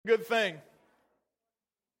Good thing.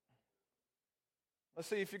 Let's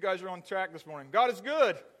see if you guys are on track this morning. God is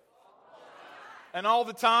good. And all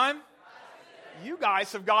the time, you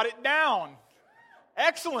guys have got it down.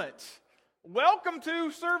 Excellent. Welcome to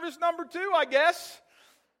service number 2, I guess.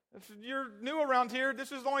 If you're new around here,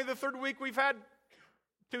 this is only the third week we've had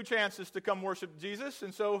 2 chances to come worship Jesus.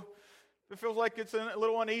 And so if it feels like it's a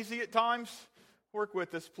little uneasy at times, work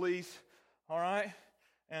with us, please. All right?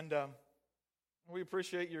 And we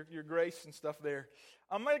appreciate your grace and stuff there.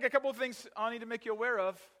 I'm going to make a couple of things I need to make you aware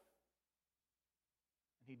of.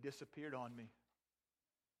 He disappeared on me.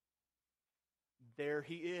 There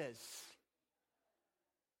he is.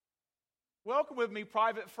 Welcome with me,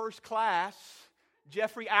 Private First Class,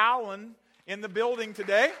 Jeffrey Allen, in the building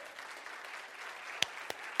today.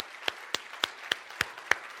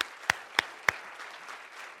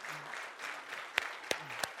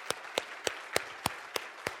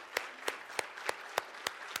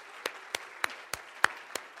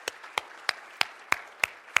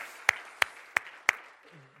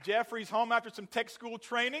 Jeffrey's home after some tech school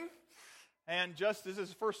training, and just this is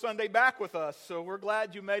his first Sunday back with us, so we're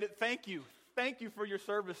glad you made it. Thank you. Thank you for your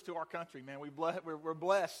service to our country, man. We're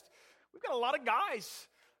blessed. We've got a lot of guys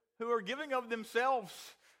who are giving of themselves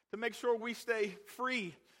to make sure we stay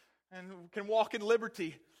free and can walk in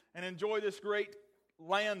liberty and enjoy this great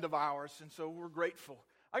land of ours, and so we're grateful.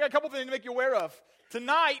 I got a couple things to make you aware of.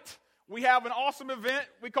 Tonight, we have an awesome event.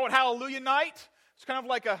 We call it Hallelujah Night. It's kind of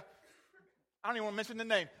like I don't even want to mention the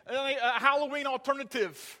name. A Halloween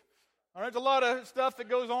alternative. All right, there's a lot of stuff that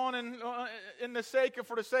goes on for the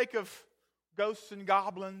sake of ghosts and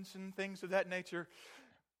goblins and things of that nature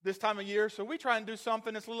this time of year. So we try and do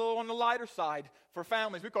something that's a little on the lighter side for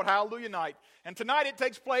families. We call it Hallelujah Night. And tonight it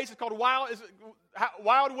takes place. It's called Wild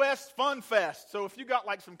West Fun Fest. So if you got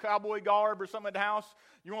like some cowboy garb or something at the house,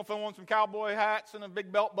 you want to throw on some cowboy hats and a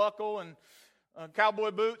big belt buckle and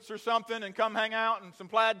cowboy boots or something and come hang out, and some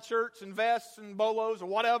plaid shirts and vests and bolos or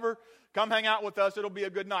whatever, come hang out with us. It'll be a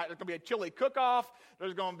good night. There's going to be a chili cook-off.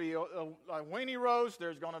 There's going to be a weenie roast.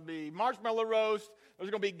 There's going to be marshmallow roast. There's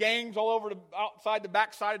going to be games all over outside the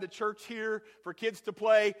backside of the church here for kids to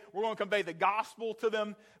play. We're going to convey the gospel to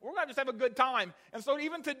them. We're going to just have a good time. And so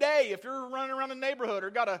even today, if you're running around the neighborhood or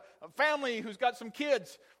got a family who's got some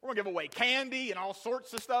kids, we're going to give away candy and all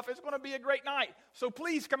sorts of stuff. It's going to be a great night. So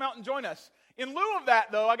please come out and join us. In lieu of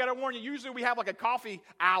that, though, I got to warn you, usually we have like a coffee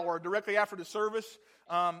hour directly after the service,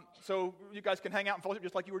 so you guys can hang out and fellowship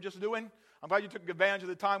just like you were just doing. I'm glad you took advantage of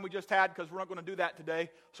the time we just had, because we're not going to do that today,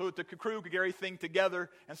 so that the crew could get everything together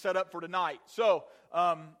and set up for tonight. So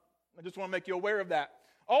I just want to make you aware of that.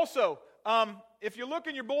 Also, if you look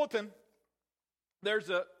in your bulletin, there's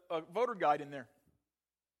a voter guide in there.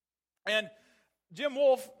 And Jim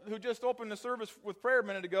Wolf, who just opened the service with prayer a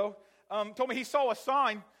minute ago, told me he saw a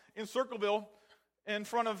sign in Circleville in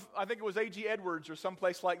front of, I think it was A.G. Edwards or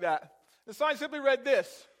someplace like that. The sign simply read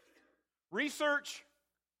this: research,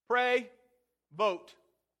 pray, vote.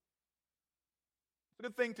 It's a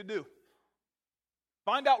good thing to do.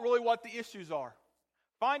 Find out really what the issues are.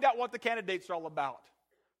 Find out what the candidates are all about.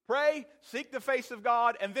 Pray, seek the face of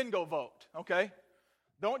God, and then go vote, okay?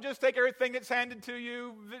 Don't just take everything that's handed to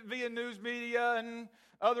you via news media and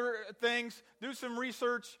other things. Do some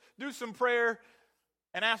research, do some prayer,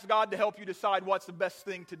 and ask God to help you decide what's the best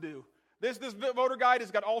thing to do. This voter guide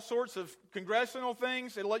has got all sorts of congressional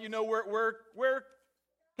things. It'll let you know where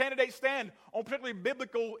candidates stand on particularly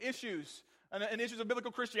biblical issues and issues of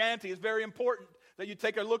biblical Christianity. It's very important that you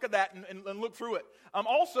take a look at that and look through it.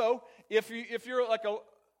 Also, if you're like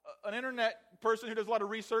an internet person who does a lot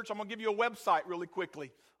of research, I'm going to give you a website really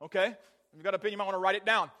quickly, okay? If you've got an opinion, you might want to write it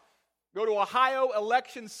down. Go to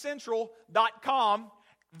OhioElectionCentral.com.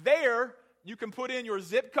 There, you can put in your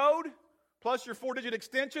zip code plus your 4-digit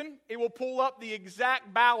extension. It will pull up the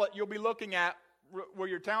exact ballot you'll be looking at where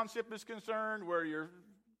your township is concerned, where your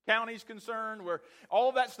county's concerned, where all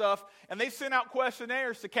of that stuff. And they send out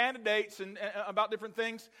questionnaires to candidates and about different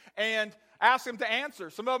things and ask them to answer.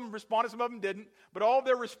 Some of them responded, some of them didn't. But all of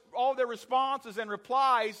their responses and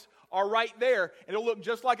replies are right there. And it'll look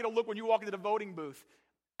just like it'll look when you walk into the voting booth.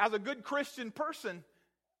 As a good Christian person,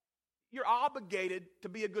 you're obligated to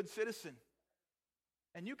be a good citizen.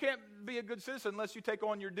 And you can't be a good citizen unless you take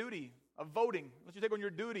on your duty of voting, unless you take on your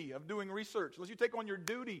duty of doing research, unless you take on your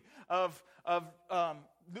duty of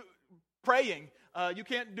praying. You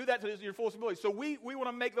can't do that to your fullest ability. So we want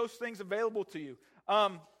to make those things available to you.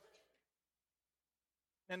 And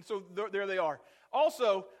so there they are.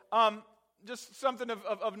 Also, just something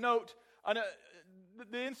of note,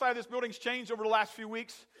 the inside of this building's changed over the last few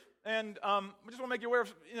weeks. And I just want to make you aware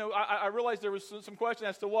of, I realized there was some question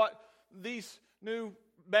as to what these new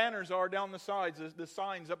banners are down the sides, the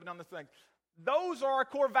signs up and down the thing. Those are our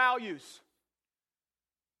core values.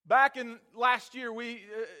 Back in last year,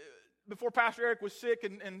 before Pastor Eric was sick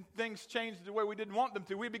and things changed the way we didn't want them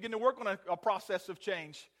to, we began to work on a process of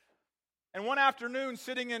change. And one afternoon,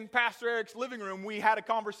 sitting in Pastor Eric's living room, we had a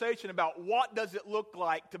conversation about what does it look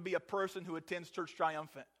like to be a person who attends Church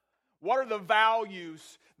Triumphant? What are the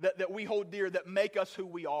values that we hold dear that make us who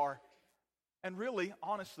we are? And really,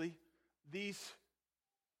 honestly, these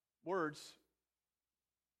words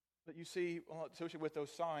that you see associated with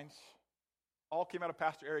those signs all came out of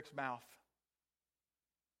Pastor Eric's mouth.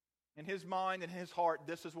 In his mind and his heart,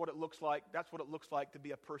 this is what it looks like. That's what it looks like to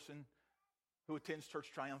be a person who attends Church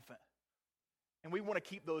Triumphant. And we want to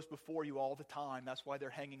keep those before you all the time. That's why they're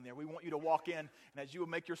hanging there. We want you to walk in, and as you will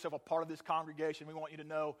make yourself a part of this congregation, we want you to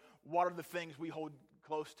know what are the things we hold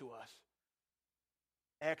close to us.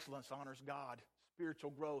 Excellence honors God. Spiritual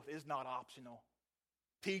growth is not optional.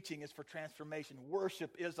 Teaching is for transformation.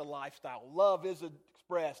 Worship is a lifestyle. Love is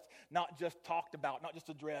expressed, not just talked about, not just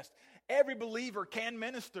addressed. Every believer can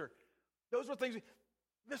minister. Those are things.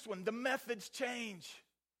 This one, the methods change,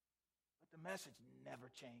 but the message never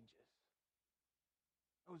changes.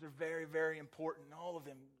 Those are very, very important. All of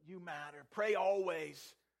them, you matter. Pray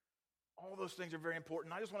always. All those things are very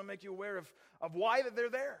important. I just want to make you aware of why that they're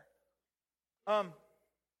there. All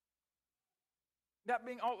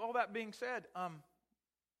that being said,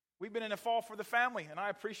 we've been in a fall for the family, and I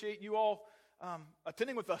appreciate you all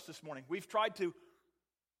attending with us this morning. We've tried to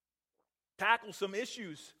tackle some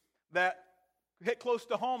issues that hit close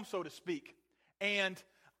to home, so to speak. And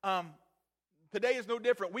today is no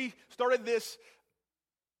different. We started this,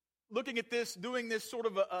 looking at this, doing this sort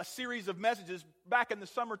of a series of messages back in the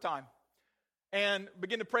summertime, and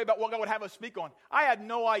begin to pray about what God would have us speak on. I had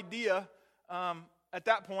no idea at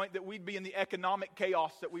that point that we'd be in the economic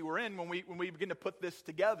chaos that we were in when we began to put this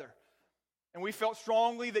together. And we felt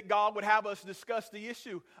strongly that God would have us discuss the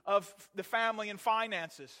issue of the family and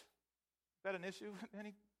finances. Is that an issue?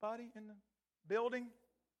 Anybody in the building?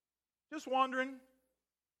 Just wondering.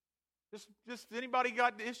 Just anybody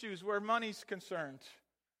got issues where money's concerned?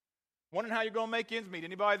 Wondering how you're going to make ends meet.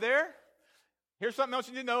 Anybody there? Here's something else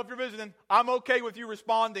you need to know if you're visiting. I'm okay with you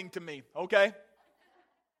responding to me, okay?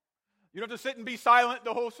 You don't have to sit and be silent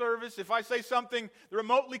the whole service. If I say something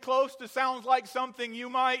remotely close to sounds like something you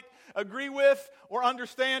might agree with or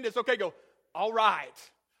understand, it's okay to go, all right.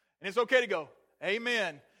 And it's okay to go,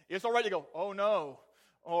 amen. It's all right to go, oh no.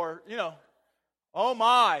 Or, oh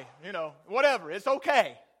my, whatever. It's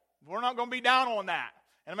okay. We're not going to be down on that.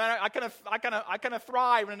 And I kind of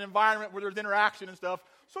thrive in an environment where there's interaction and stuff.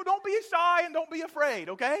 So don't be shy and don't be afraid,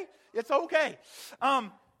 okay? It's okay.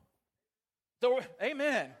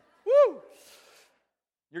 Amen. Woo!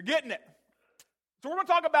 You're getting it. So we're going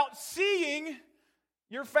to talk about seeing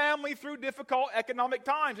your family through difficult economic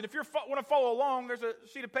times. And if you want to follow along, there's a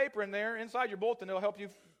sheet of paper in there inside your bulletin that'll help you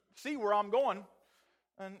see where I'm going.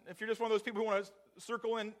 And if you're just one of those people who want to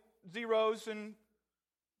circle in zeros and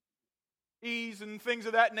E's and things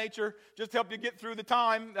of that nature, just to help you get through the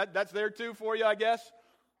time, that's there too for you, I guess.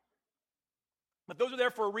 But those are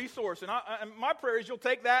there for a resource. And my prayer is you'll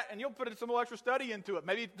take that and you'll put some little extra study into it.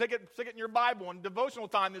 Maybe stick it in your Bible and devotional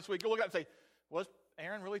time this week. You'll look at it and say, was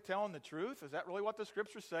Aaron really telling the truth? Is that really what the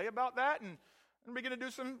scriptures say about that? And begin to do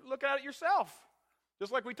some, look at it yourself.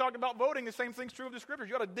 Just like we talked about voting, the same thing's true of the scriptures.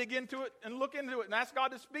 You got to dig into it and look into it and ask God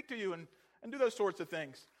to speak to you and do those sorts of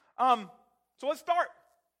things. So let's start.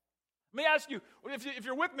 Let me ask you, if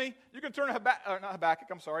you're with me, you can turn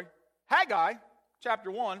to Haggai,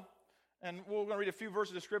 chapter 1, and we're going to read a few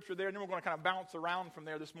verses of scripture there, and then we're going to kind of bounce around from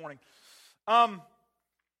there this morning. Talk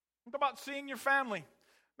about seeing your family.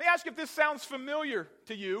 Let me ask you if this sounds familiar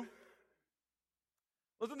to you.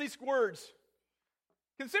 Listen to these words.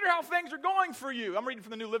 Consider how things are going for you. I'm reading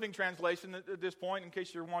from the New Living Translation at this point, in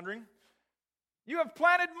case you're wondering. You have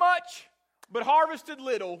planted much, but harvested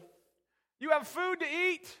little. You have food to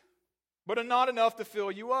eat, but not enough to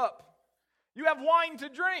fill you up. You have wine to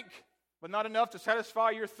drink, but not enough to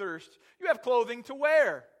satisfy your thirst. You have clothing to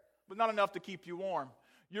wear, but not enough to keep you warm.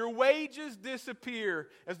 Your wages disappear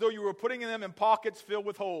as though you were putting them in pockets filled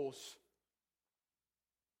with holes.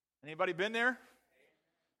 Anybody been there?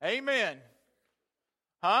 Amen.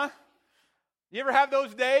 Huh? You ever have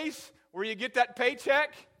those days where you get that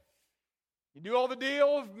paycheck? You do all the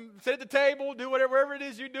deals, sit at the table, do whatever it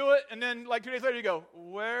is you do it, and then like 2 days later you go,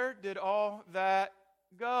 where did all that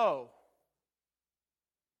go?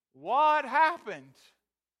 What happened?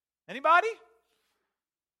 Anybody?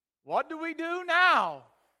 What do we do now?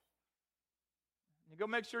 You go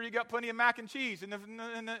make sure you got plenty of mac and cheese in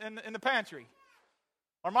the pantry.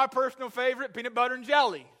 Or my personal favorite, peanut butter and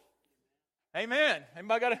jelly. Amen.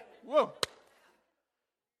 Anybody got a, whoa.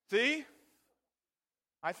 See?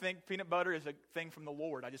 I think peanut butter is a thing from the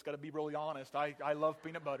Lord. I just got to be really honest. I love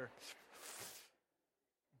peanut butter.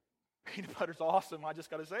 Peanut butter's awesome. I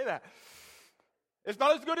just got to say that. It's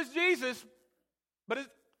not as good as Jesus, but it's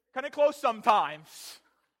kind of close sometimes.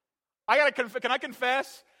 Can I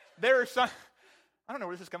confess? There are some, I don't know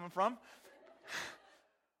where this is coming from.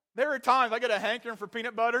 There are times I get a hankering for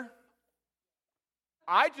peanut butter.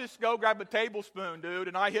 I just go grab a tablespoon, dude,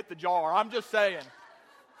 and I hit the jar. I'm just saying.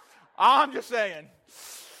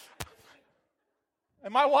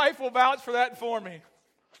 And my wife will vouch for that for me.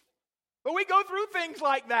 But we go through things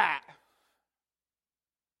like that.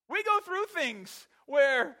 We go through things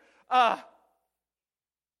where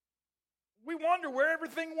we wonder where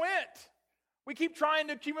everything went. We keep trying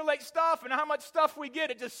to accumulate stuff, and how much stuff we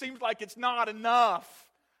get, it just seems like it's not enough.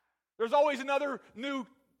 There's always another new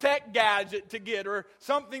tech gadget to get, or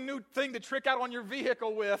something new thing to trick out on your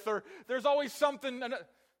vehicle with, or there's always something,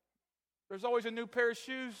 there's always a new pair of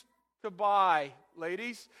shoes to buy,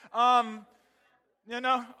 ladies.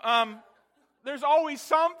 There's always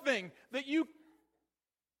something that you,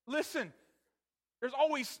 listen, there's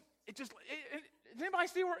always, does anybody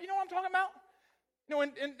see where, you know what I'm talking about? You know,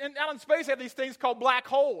 in out in space, they have these things called black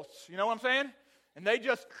holes, you know what I'm saying? And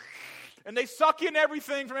they suck in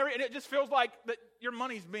everything from and it just feels like that your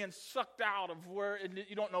money's being sucked out of where, and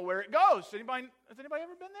you don't know where it goes. Has anybody ever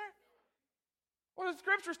been there? Well, the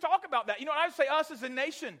scriptures talk about that. You know, I'd say us as a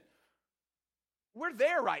nation, we're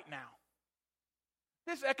there right now.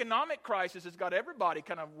 This economic crisis has got everybody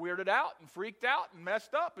kind of weirded out and freaked out and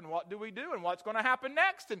messed up, and what do we do and what's going to happen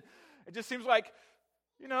next? And it just seems like,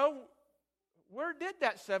 you know, where did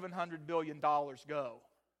that $700 billion go?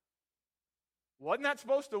 Wasn't that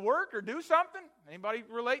supposed to work or do something? Anybody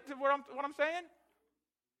relate to what I'm saying?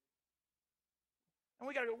 And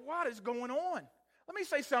we got to go, what is going on? Let me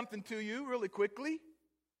say something to you really quickly.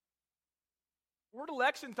 We're at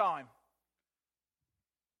election time.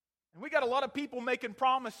 And we got a lot of people making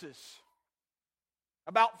promises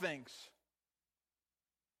about things.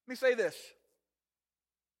 Let me say this.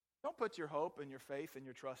 Don't put your hope and your faith and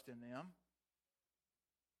your trust in them.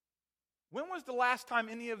 When was the last time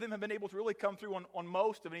any of them have been able to really come through on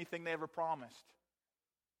most of anything they ever promised?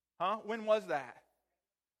 Huh? When was that?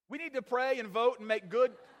 We need to pray and vote and make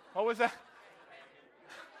good. What was that?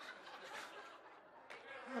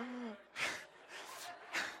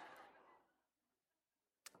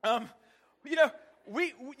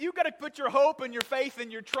 You got to put your hope and your faith and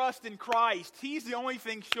your trust in Christ. He's the only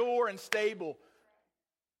thing sure and stable.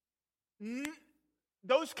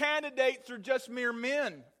 Those candidates are just mere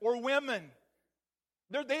men or women.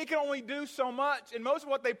 They can only do so much, and most of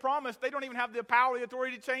what they promise, they don't even have the power or the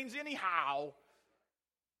authority to change anyhow.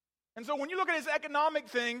 And so when you look at this economic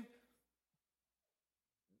thing,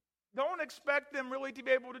 don't expect them really to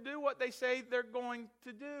be able to do what they say they're going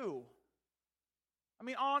to do. I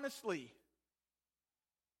mean, honestly,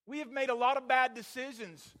 we have made a lot of bad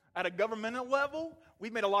decisions at a governmental level.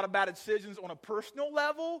 We've made a lot of bad decisions on a personal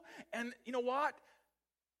level. And you know what?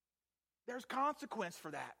 There's consequence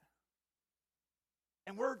for that.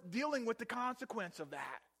 And we're dealing with the consequence of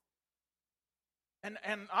that. And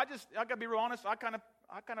I got to be real honest, I kind of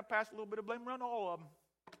pass a little bit of blame around all of them.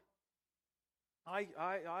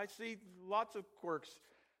 I see lots of quirks,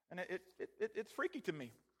 and it's freaky to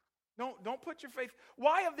me. Don't put your faith.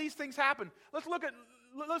 Why have these things happened? Let's look at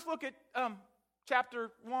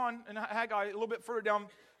chapter 1 and Haggai a little bit further down.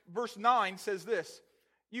 Verse 9 says this: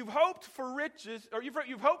 You've hoped for riches, or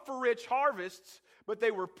you've hoped for rich harvests, but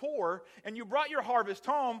they were poor, and you brought your harvest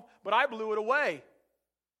home, but I blew it away.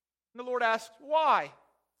 And the Lord asked, why?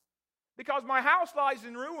 Because my house lies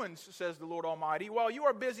in ruins, says the Lord Almighty, while you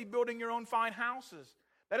are busy building your own fine houses.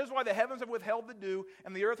 That is why the heavens have withheld the dew,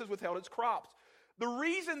 and the earth has withheld its crops. The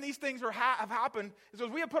reason these things have happened is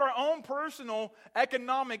because we have put our own personal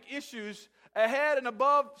economic issues ahead and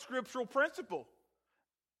above scriptural principle.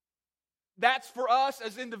 That's for us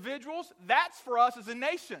as individuals. That's for us as a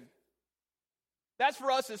nation. That's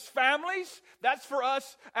for us as families. That's for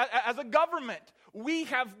us as a government. We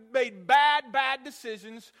have made bad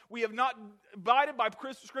decisions. We have not abided by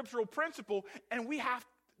scriptural principle, and we're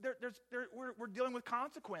dealing with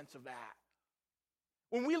consequence of that.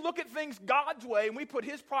 When we look at things God's way and we put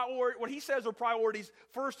His priority, what He says are priorities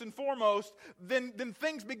first and foremost, then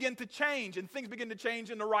things begin to change, and things begin to change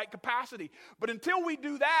in the right capacity. But until we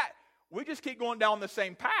do that, we just keep going down the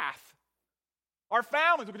same path. Our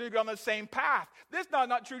families will continue to go on the same path. This is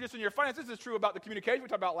not true just in your finances. This is true about the communication we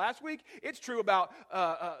talked about last week. It's true about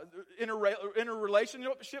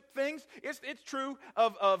interrelationship things. It's true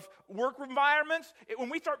of work environments. When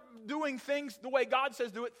we start doing things the way God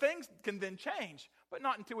says do it, things can then change. But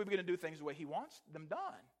not until we begin to do things the way He wants them done.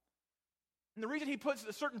 And the reason He puts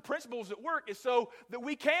certain principles at work is so that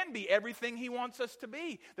we can be everything He wants us to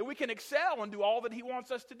be, that we can excel and do all that He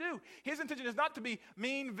wants us to do. His intention is not to be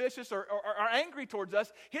mean, vicious, or angry towards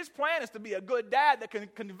us. His plan is to be a good dad that can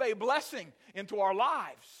convey blessing into our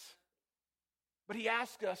lives. But He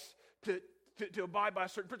asks us to abide by a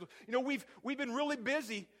certain principle. You know, we've been really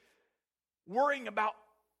busy worrying about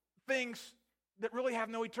things that really have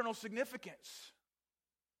no eternal significance.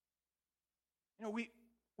 You know,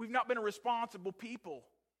 We've not been a responsible people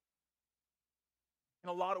in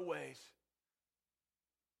a lot of ways.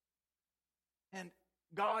 And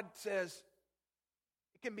God says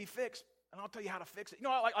it can be fixed, and I'll tell you how to fix it. You know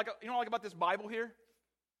what I like about this Bible here?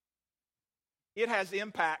 It has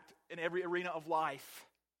impact in every arena of life.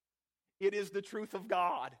 It is the truth of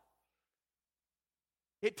God.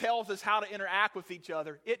 It tells us how to interact with each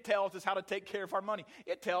other. It tells us how to take care of our money.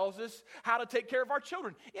 It tells us how to take care of our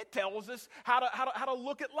children. It tells us how to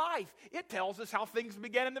look at life. It tells us how things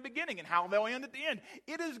began in the beginning and how they'll end at the end.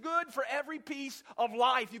 It is good for every piece of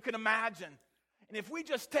life you can imagine. And if we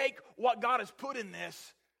just take what God has put in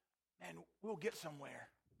this, man, we'll get somewhere.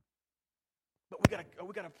 But we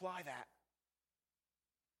got to apply that.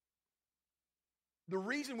 The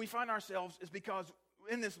reason we find ourselves is because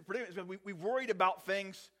in this predicament, we've worried about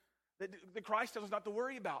things that Christ tells us not to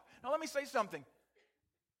worry about. Now, let me say something.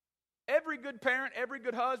 Every good parent, every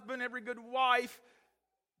good husband, every good wife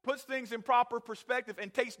puts things in proper perspective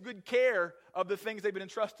and takes good care of the things they've been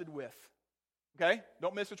entrusted with. Okay?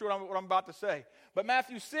 Don't miss what I'm about to say. But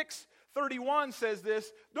Matthew 6:31 says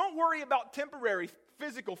this: don't worry about temporary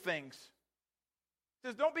physical things. He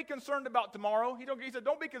says, don't be concerned about tomorrow. He said,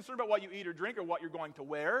 don't be concerned about what you eat or drink or what you're going to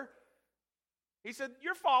wear. He said,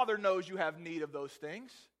 your Father knows you have need of those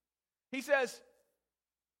things. He says,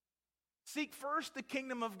 seek first the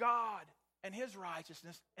kingdom of God and His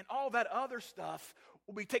righteousness, and all that other stuff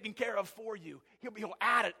will be taken care of for you. He'll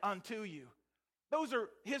add it unto you. Those are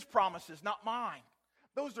His promises, not mine.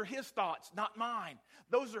 Those are His thoughts, not mine.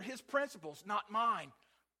 Those are His principles, not mine.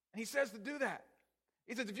 And He says to do that.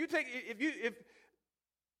 He says,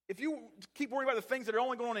 if you keep worrying about the things that are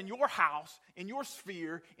only going on in your house, in your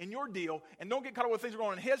sphere, in your deal, and don't get caught up with things that are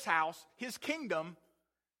going on in His house, His kingdom,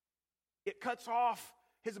 it cuts off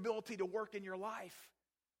His ability to work in your life.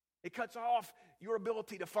 It cuts off your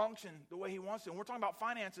ability to function the way He wants to. And we're talking about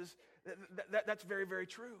finances. That's very, very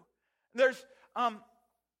true. There's, we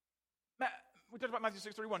talked about Matthew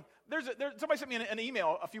 6:31. Somebody sent me an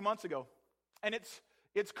email a few months ago, and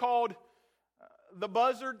it's called The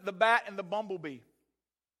Buzzard, the Bat, and the Bumblebee.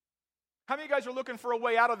 How many of you guys are looking for a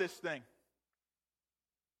way out of this thing?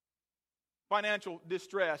 Financial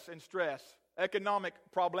distress and stress. Economic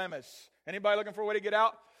problems. Anybody looking for a way to get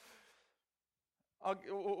out? I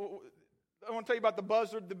want to tell you about the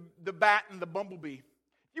buzzard, the bat, and the bumblebee.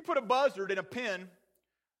 You put a buzzard in a pen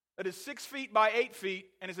that is 6 feet by 8 feet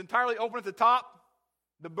and is entirely open at the top,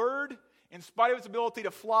 the bird, in spite of its ability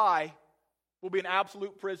to fly, will be an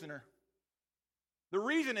absolute prisoner. The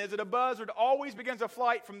reason is that a buzzard always begins a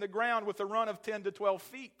flight from the ground with a run of 10 to 12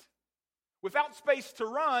 feet. Without space to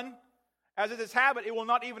run, as is its habit, it will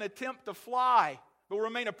not even attempt to fly, but will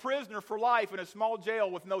remain a prisoner for life in a small jail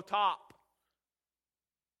with no top.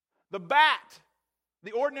 The bat,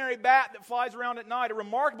 the ordinary bat that flies around at night, a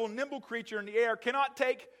remarkable nimble creature in the air, cannot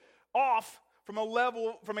take off from a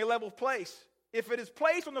level place. If it is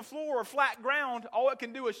placed on the floor or flat ground, all it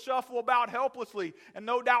can do is shuffle about helplessly and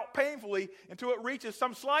no doubt painfully until it reaches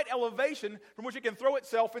some slight elevation from which it can throw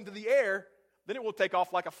itself into the air. Then it will take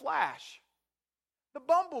off like a flash. The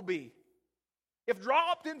bumblebee, if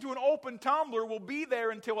dropped into an open tumbler, will be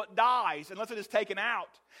there until it dies unless it is taken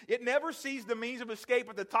out. It never sees the means of escape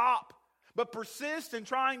at the top, but persists in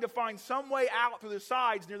trying to find some way out through the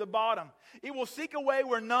sides near the bottom. It will seek a way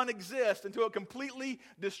where none exists until it completely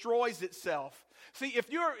destroys itself. See, if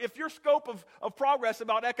your scope of progress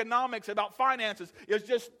about economics, about finances, is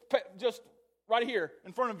just right here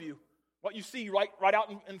in front of you, what you see right out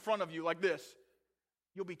in front of you like this,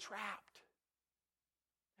 you'll be trapped.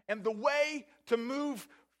 And the way to move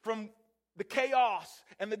from the chaos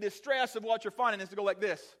and the distress of what you're finding is to go like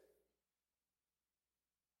this.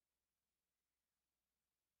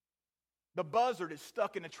 The buzzard is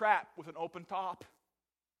stuck in a trap with an open top.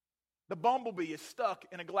 The bumblebee is stuck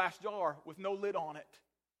in a glass jar with no lid on it.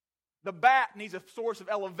 The bat needs a source of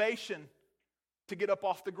elevation to get up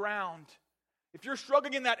off the ground. If you're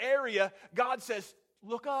struggling in that area, God says,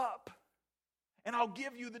 look up, and I'll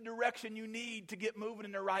give you the direction you need to get moving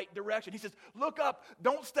in the right direction. He says, look up.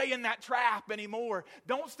 Don't stay in that trap anymore.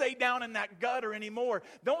 Don't stay down in that gutter anymore.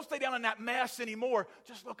 Don't stay down in that mess anymore.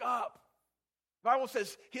 Just look up. The Bible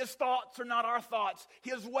says his thoughts are not our thoughts.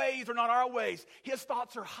 His ways are not our ways. His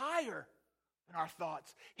thoughts are higher than our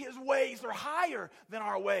thoughts. His ways are higher than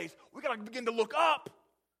our ways. We've got to begin to look up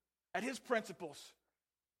at his principles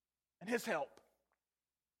and his help.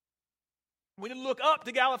 We need to look up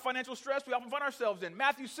to get out of financial stress we often find ourselves in.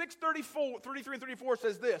 Matthew 6:33 and 34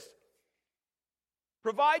 says this.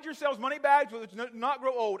 Provide yourselves money bags which do not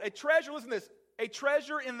grow old. A treasure, listen to this, a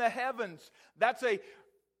treasure in the heavens. That's a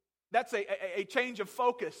change of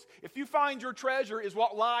focus. If you find your treasure is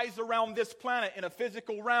what lies around this planet in a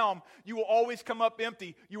physical realm, you will always come up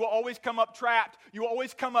empty. You will always come up trapped. You will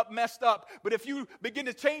always come up messed up. But if you begin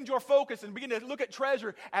to change your focus and begin to look at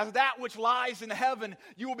treasure as that which lies in heaven,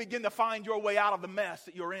 you will begin to find your way out of the mess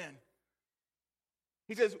that you're in.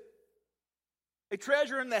 He says, a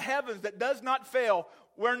treasure in the heavens that does not fail,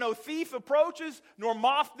 where no thief approaches nor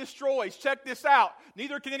moth destroys. Check this out.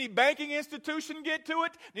 Neither can any banking institution get to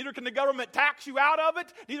it. Neither can the government tax you out of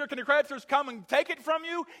it. Neither can the creditors come and take it from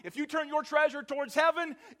you. If you turn your treasure towards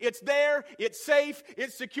heaven, it's there, it's safe,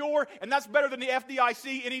 it's secure, and that's better than the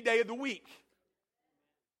FDIC any day of the week.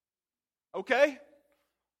 Okay?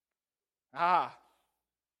 I'm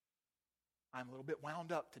a little bit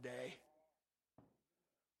wound up today.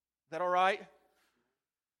 Is that all right?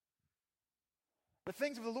 The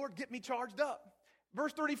things of the Lord get me charged up.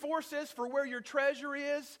 Verse 34 says, for where your treasure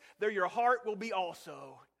is, there your heart will be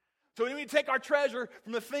also. So we need to take our treasure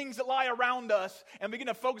from the things that lie around us and begin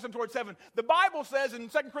to focus them towards heaven. The Bible says in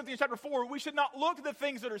 2 Corinthians chapter 4, we should not look to the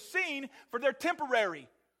things that are seen, for they're temporary.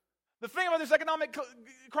 The thing about this economic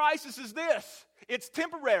crisis is this. It's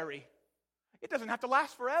temporary. It doesn't have to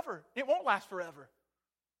last forever. It won't last forever.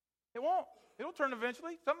 It won't. It'll turn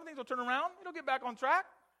eventually. Some things will turn around. It'll get back on track.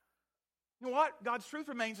 You know what? God's truth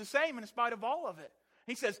remains the same in spite of all of it.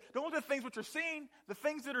 He says, don't look at the things which are seen. The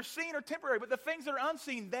things that are seen are temporary, but the things that are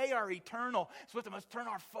unseen, they are eternal. So we must turn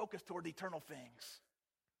our focus toward eternal things.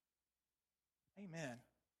 Amen.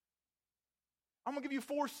 I'm going to give you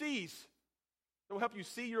 4 C's that will help you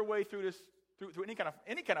see your way through this, through any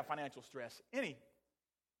kind of financial stress. Any.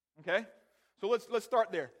 Okay? So let's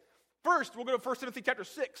start there. First, we'll go to 1 Timothy chapter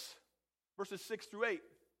 6, verses 6 through 8.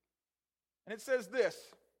 And it says this.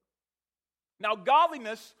 Now,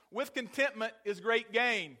 godliness with contentment is great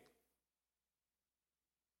gain.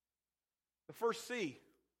 The first C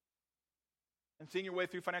in seeing your way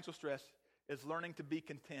through financial stress is learning to be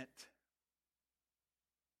content.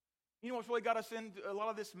 You know what's really got us into a lot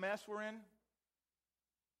of this mess we're in?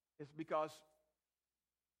 It's because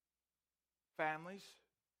families,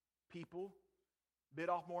 people bit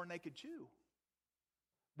off more than they could chew.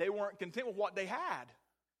 They weren't content with what they had.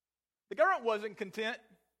 The government wasn't content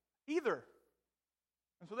either.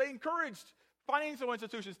 And so they encouraged financial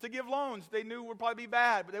institutions to give loans they knew would probably be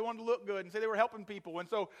bad, but they wanted to look good and say they were helping people. And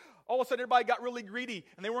so all of a sudden everybody got really greedy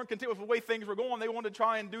and they weren't content with the way things were going. They wanted to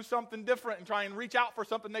try and do something different and try and reach out for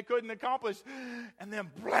something they couldn't accomplish. And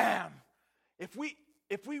then blam! If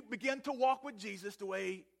we begin to walk with Jesus the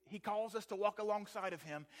way he calls us to walk alongside of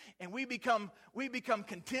him, and we become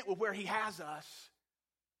content with where he has us,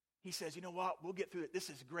 he says, you know what? We'll get through it.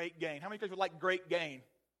 This is great gain. How many of you would like great gain?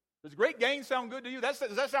 Does great gain sound good to you? Does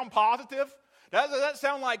that sound positive? Does that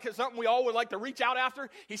sound like something we all would like to reach out after?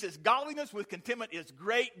 He says, godliness with contentment is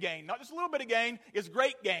great gain. Not just a little bit of gain, it's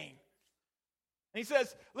great gain. And he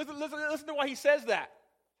says, listen to why he says that.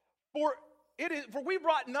 For we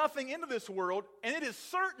brought nothing into this world, and it is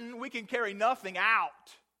certain we can carry nothing out.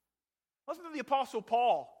 Listen to the Apostle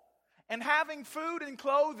Paul. And having food and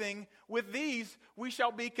clothing, with these we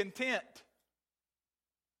shall be content.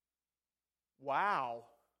 Wow.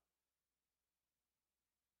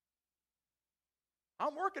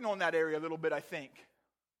 I'm working on that area a little bit, I think.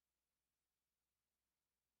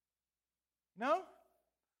 No?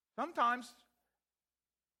 Sometimes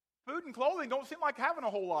food and clothing don't seem like having a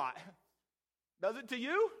whole lot. Does it to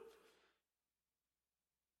you?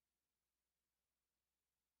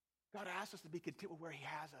 God asks us to be content with where he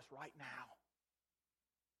has us right now.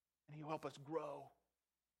 And he'll help us grow.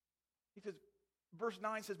 He says, verse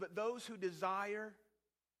 9 says, but those who desire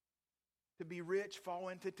to be rich fall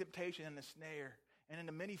into temptation and the snare, and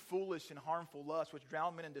into many foolish and harmful lusts, which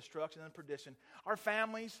drown men in destruction and perdition. Our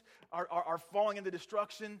families are falling into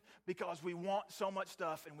destruction because we want so much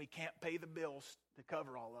stuff and we can't pay the bills to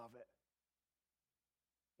cover all of it.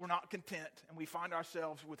 We're not content, and we find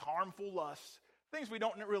ourselves with harmful lusts, things we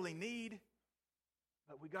don't really need,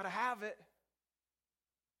 but we got to have it.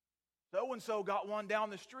 So-and-so got one down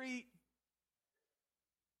the street.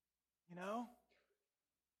 You know?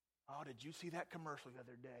 Oh, did you see that commercial the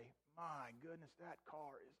other day? My goodness, that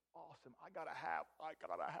car is awesome. I gotta have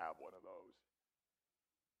one of those.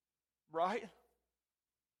 Right?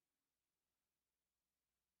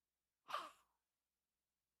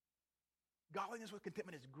 Godliness with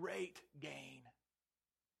contentment is great gain.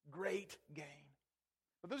 Great gain.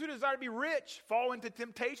 But those who desire to be rich fall into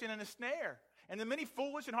temptation and a snare, and the many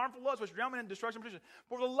foolish and harmful lusts which drown men in destruction.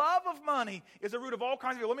 For the love of money is the root of all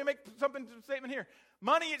kinds of evil. Let me make a statement here.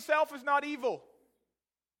 Money itself is not evil.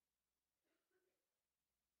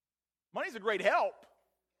 Money is a great help,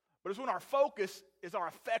 but it's when our focus is, our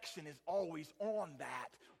affection is always on that.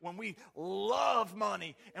 When we love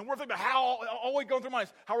money, and we're thinking about how, always going through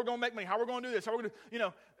minds, how we're going to make money, how we're going to do this, how we're going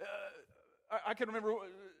to, I can remember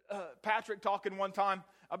Patrick talking one time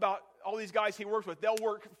about all these guys he works with. They'll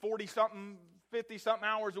work 40-something, 50-something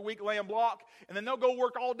hours a week laying block, and then they'll go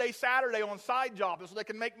work all day Saturday on side jobs so they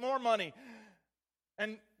can make more money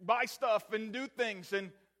and buy stuff and do things. And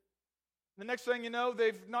the next thing you know,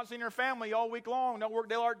 they've not seen their family all week long. They'll work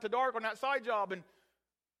daylight to dark on that side job. And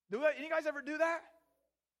do that? You guys ever do that?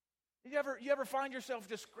 You ever find yourself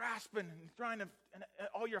just grasping and trying to, and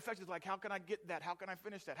all your affections like, how can I get that? How can I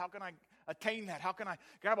finish that? How can I attain that? How can I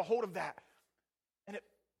grab a hold of that?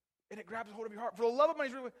 And it grabs a hold of your heart. For the love of money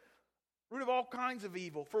is root of all kinds of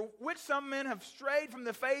evil, for which some men have strayed from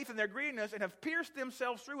the faith in their greediness and have pierced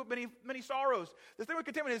themselves through with many, many sorrows. The thing with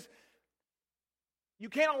contentment is, you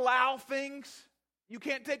can't allow things you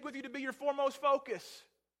can't take with you to be your foremost focus.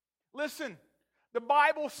 Listen, the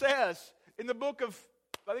Bible says in the book of,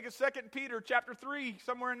 I think it's 2 Peter chapter 3,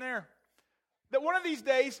 somewhere in there, that one of these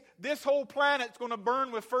days, this whole planet's going to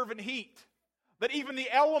burn with fervent heat, that even the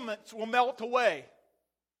elements will melt away.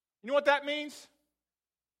 You know what that means?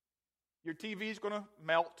 Your TV's going to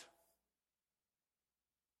melt.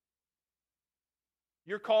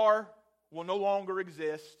 Your car will no longer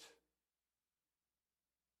exist.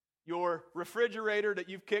 Your refrigerator that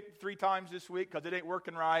you've kicked 3 times this week because it ain't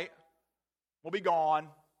working right will be gone.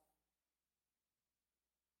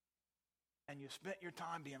 And you spent your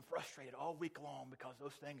time being frustrated all week long because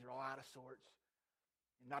those things are all out of sorts.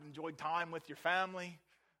 You've not enjoyed time with your family.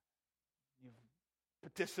 You've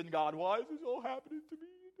petitioned God, why is this all happening to me?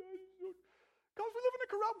 Because we live in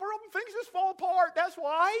a corrupt world and things just fall apart. That's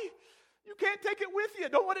why. You can't take it with you.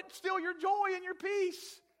 Don't let it steal your joy and your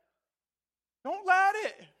peace. Don't let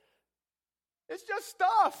it. It's just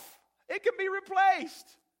stuff. It can be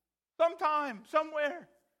replaced sometime, somewhere.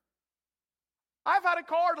 I've had a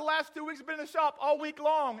car the last 2 weeks, been in the shop all week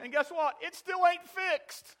long, and guess what? It still ain't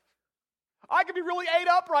fixed. I could be really ate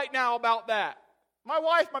up right now about that. My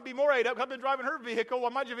wife might be more ate up because I've been driving her vehicle while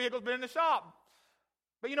my vehicle's been in the shop.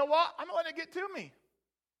 But you know what? I'm not letting it get to me.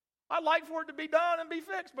 I'd like for it to be done and be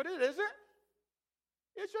fixed, but it isn't.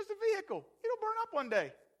 It's just a vehicle. It'll burn up one day.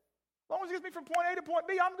 As long as it gets me from point A to point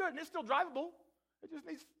B, I'm good, and it's still drivable. It just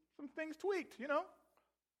needs some things tweaked, I'm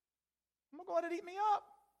not going to let it eat me up.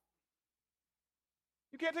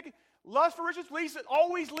 You can't take it. Lust for riches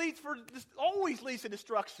always leads to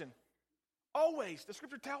destruction. Always. The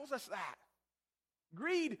Scripture tells us that.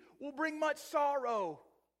 Greed will bring much sorrow.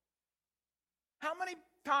 How many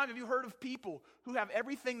times have you heard of people who have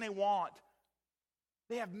everything they want?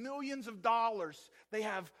 They have millions of dollars. They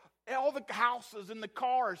have all the houses and the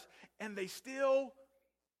cars, and they still,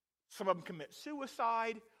 some of them commit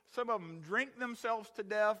suicide. Some of them drink themselves to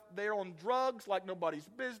death. They're on drugs like nobody's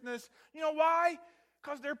business. You know why?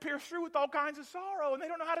 Because they're pierced through with all kinds of sorrow, and they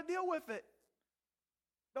don't know how to deal with it.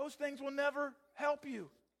 Those things will never help you.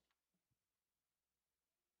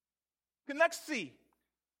 The next C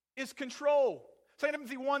is control. 2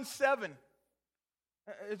 Timothy 1:7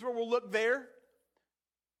 is where we'll look there.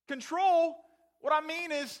 Control, what I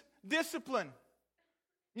mean is discipline.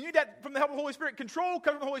 You need that from the help of the Holy Spirit. Control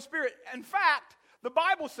comes from the Holy Spirit. In fact, the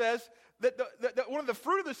Bible says that one of the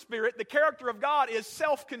fruit of the Spirit, the character of God, is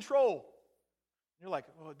self-control. You're like,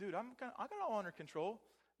 well, dude, I got it all under control.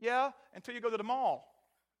 Yeah, until you go to the mall.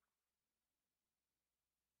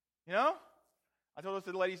 I told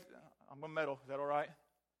the ladies, I'm going to meddle. Is that all right?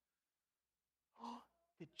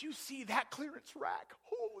 Did you see that clearance rack?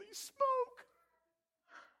 Holy smoke.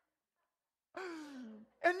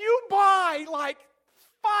 And you buy like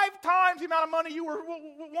 5 times the amount of money you were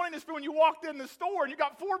wanting to spend when you walked in the store, and you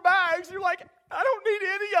got 4 bags. You're like, I don't need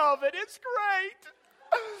any of it. It's great.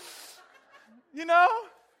 You know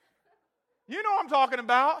what I'm talking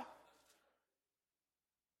about.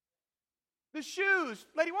 The shoes.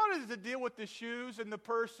 Lady, what is the deal with the shoes and the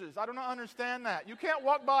purses? I do not understand that. You can't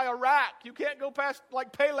walk by a rack. You can't go past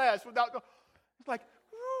like Payless without it's like,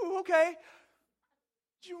 Ooh, okay.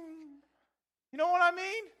 You know what I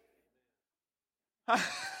mean?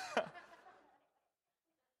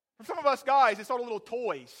 For some of us guys, it's all the little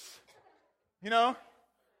toys. You know?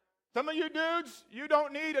 Some of you dudes, you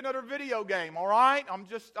don't need another video game, all right? I'm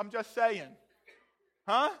just saying.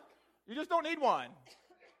 Huh? You just don't need one.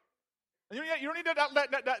 You don't need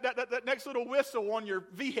that next little whistle on your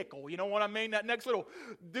vehicle, you know what I mean? That next little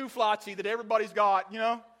dooflatsy that everybody's got, you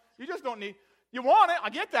know? You just don't need. You want it, I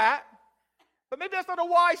get that. But maybe that's not a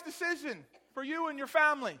wise decision for you and your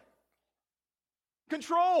family.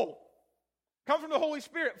 Control comes from the Holy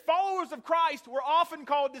Spirit. Followers of Christ were often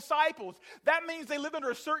called disciples. That means they lived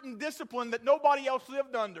under a certain discipline that nobody else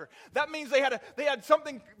lived under. That means they had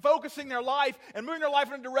something focusing their life and moving their life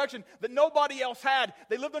in a direction that nobody else had.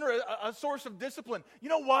 They lived under a source of discipline. You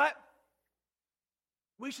know what?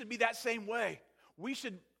 We should be that same way. We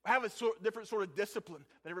should have a different sort of discipline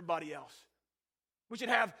than everybody else. We should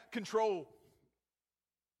have control.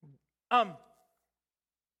 And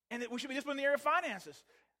we should be disciplined in the area of finances.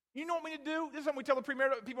 You know what we need to do? This is something we tell the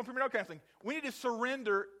people in premarital counseling. We need to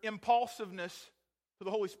surrender impulsiveness to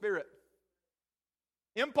the Holy Spirit.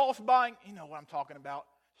 Impulse buying, you know what I'm talking about.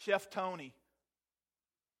 Chef Tony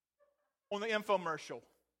on the infomercial.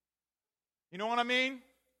 You know what I mean?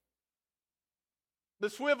 The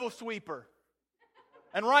swivel sweeper.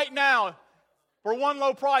 And right now, for one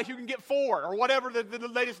low price, you can get 4 or whatever the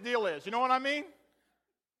latest deal is. You know what I mean?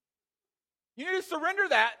 You need to surrender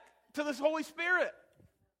that to this Holy Spirit.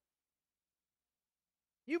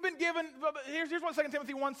 You've been given, here's what 2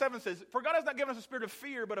 Timothy 1:7 says. For God has not given us a spirit of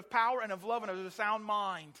fear, but of power and of love and of a sound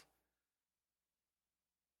mind.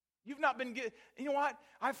 You've not been given, you know what?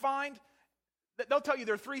 I find that they'll tell you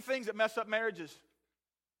there are 3 things that mess up marriages.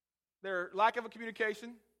 They're lack of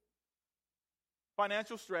communication,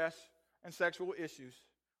 financial stress, and sexual issues.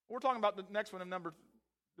 We're talking about the next one,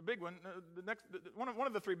 the big one. One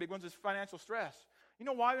of the 3 big ones is financial stress. You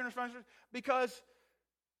know why we're under financial stress? Because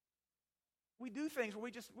we do things where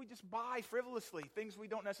we just buy frivolously, things we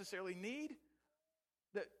don't necessarily need,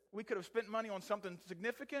 that we could have spent money on something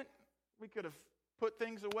significant. We could have put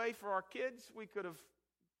things away for our kids. We could have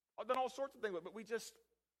done all sorts of things, but we just,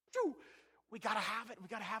 we got to have it. We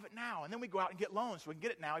got to have it now. And then we go out and get loans so we can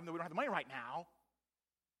get it now, even though we don't have the money right now.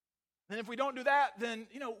 And if we don't do that, then,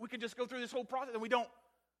 we can just go through this whole process and we don't.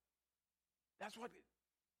 That's what,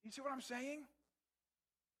 you see what I'm saying?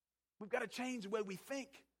 We've got to change the way we think,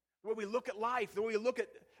 the way we look at life, the way we look at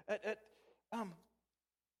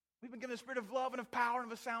we've been given the spirit of love and of power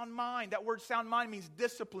and of a sound mind. That word sound mind means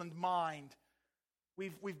disciplined mind.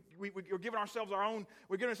 We're giving ourselves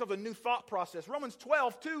we're giving ourselves a new thought process. Romans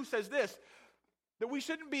 12:2 says this, that we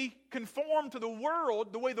shouldn't be conformed to the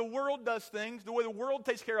world, the way the world does things, the way the world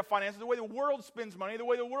takes care of finances, the way the world spends money, the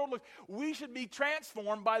way the world looks. We should be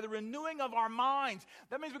transformed by the renewing of our minds.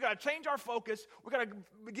 That means we've got to change our focus. We've got to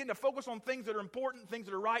begin to focus on things that are important, things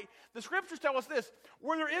that are right. The scriptures tell us this,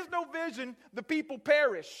 where there is no vision, the people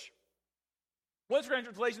perish. One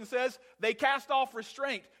translation says, they cast off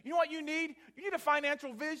restraint. You know what you need? You need a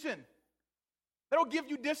financial vision. That'll give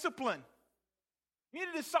you discipline. You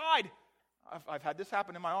need to decide. I've had this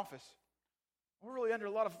happen in my office. We're really under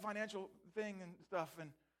a lot of financial thing and stuff. And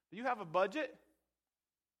do you have a budget?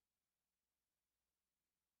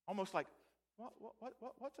 Almost like,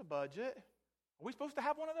 what's a budget? Are we supposed to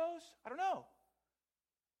have one of those? I don't know.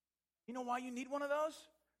 You know why you need one of those?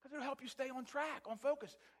 Because it'll help you stay on track, on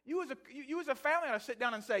focus. You as a family ought to sit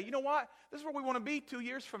down and say, you know what? This is where we want to be 2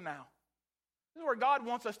 years from now. This is where God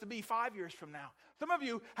wants us to be 5 years from now. Some of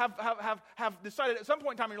you have decided at some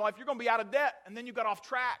point in time in your life you're going to be out of debt, and then you got off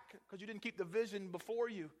track because you didn't keep the vision before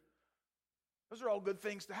you. Those are all good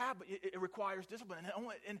things to have, but it requires discipline.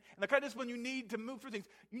 And the kind of discipline you need to move through things,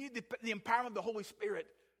 you need the empowerment of the Holy Spirit,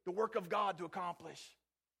 the work of God to accomplish.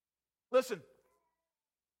 Listen,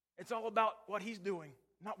 it's all about what He's doing,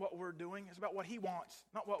 not what we're doing. It's about what He wants,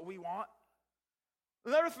 not what we want.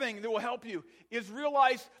 Another thing that will help you is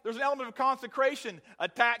realize there's an element of consecration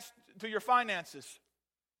attached to your finances.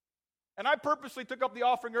 And I purposely took up the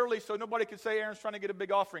offering early so nobody could say Aaron's trying to get a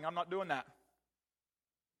big offering. I'm not doing that.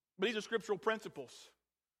 But these are scriptural principles.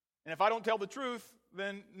 And if I don't tell the truth,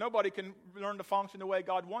 then nobody can learn to function the way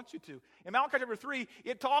God wants you to. In Malachi chapter 3,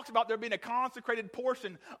 it talks about there being a consecrated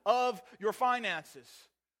portion of your finances.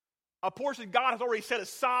 A portion God has already set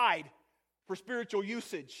aside for spiritual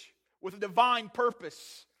usage, with a divine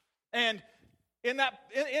purpose. And in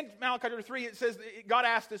Malachi chapter 3, it says, God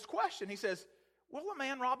asked this question. He says, will a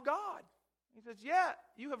man rob God? He says, yeah,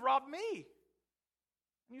 you have robbed me.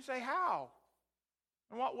 And you say, how?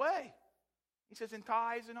 In what way? He says, in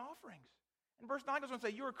tithes and offerings. And verse 9 goes on to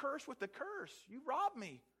say, you're cursed with the curse. You robbed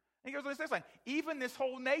me. And he goes on this next line, even this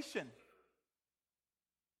whole nation.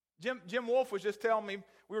 Jim Wolf was just telling me,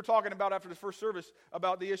 we were talking about after the first service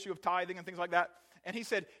about the issue of tithing and things like that. And he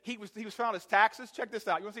said he was filling out his taxes. Check this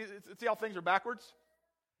out. You want to see how things are backwards?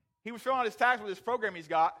 He was filling out his taxes with this program he's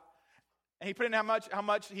got. And he put in how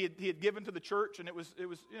much he had given to the church, and it was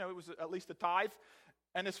at least a tithe.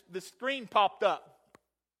 And this screen popped up.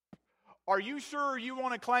 Are you sure you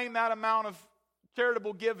want to claim that amount of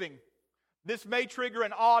charitable giving? This may trigger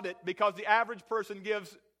an audit because the average person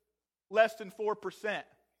gives less than 4%.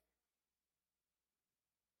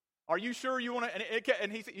 Are you sure you want to?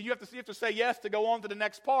 And he said, you have to say yes to go on to the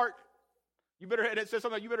next part. And it says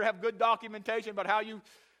something like you better have good documentation about how you.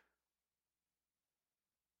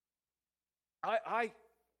 I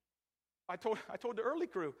told the early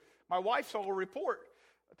crew. My wife saw a report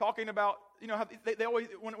talking about how they always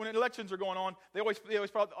when elections are going on they always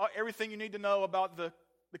put out everything you need to know about the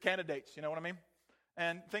candidates. You know what I mean?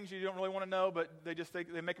 And things you don't really want to know, but they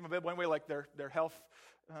make them available anyway, like their health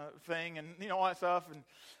thing and all that stuff. And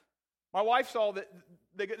my wife saw that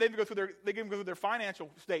they go through their financial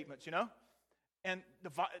statements, and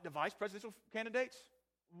the vice presidential candidates,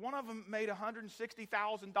 one of them made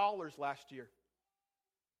 $160,000 last year.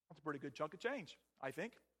 That's a pretty good chunk of change, I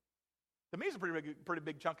think. To me, it's a pretty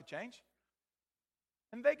big chunk of change.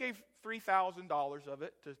 And they gave $3,000 of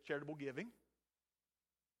it to charitable giving.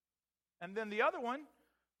 And then the other one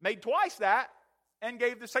made twice that and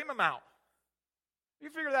gave the same amount. You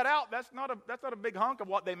figure that out, that's not a big hunk of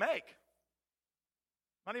what they make.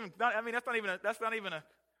 What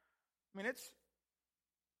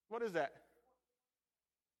is that?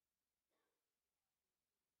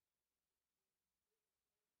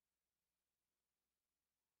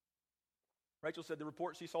 Rachel said the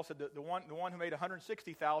report she saw said the one who made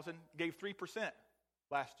 $160,000 gave 3%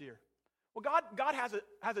 last year. Well, God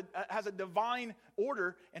has a divine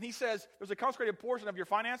order, and He says there's a consecrated portion of your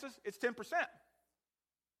finances. It's 10%.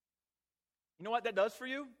 You know what that does for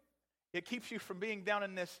you? It keeps you from being down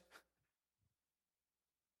in this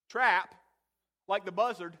trap like the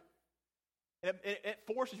buzzard. It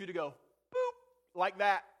forces you to go boop like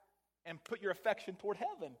that and put your affection toward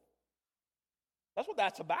heaven. That's what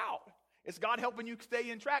that's about. It's God helping you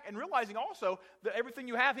stay in track and realizing also that everything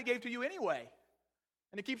you have He gave to you anyway.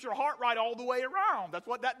 And it keeps your heart right all the way around. That's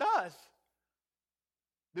what that does.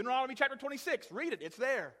 Deuteronomy chapter 26, read it, it's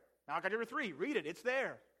there. Malachi chapter 3, read it, it's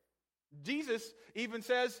there. Jesus even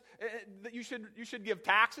says that you should give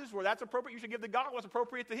taxes where that's appropriate. You should give to God what's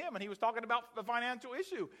appropriate to Him. And He was talking about the financial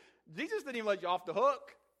issue. Jesus didn't even let you off the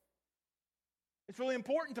hook. It's really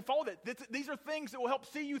important to follow that. These are things that will help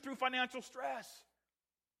see you through financial stress.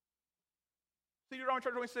 See, Deuteronomy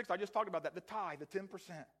chapter 26, I just talked about that, the tithe, the 10%.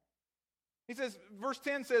 He says, verse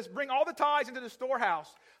 10 says, bring all the tithes into the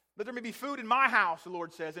storehouse, that there may be food in my house, the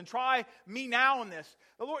Lord says, and try me now in this.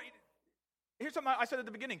 The Lord, here's something I said at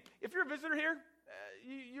the beginning. If you're a visitor here,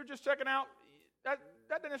 you're just checking out, that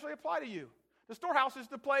doesn't necessarily apply to you. The storehouse is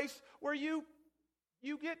the place where you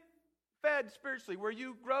get fed spiritually, where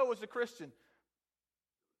you grow as a Christian.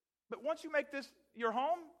 But once you make this your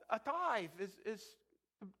home, a tithe is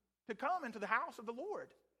to come into the house of the Lord.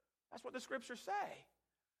 That's what the scriptures say.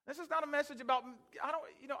 This is not a message about I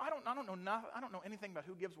don't know anything about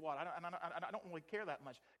who gives what. I don't really care that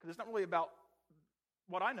much because it's not really about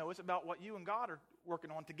what I know. It's about what you and God are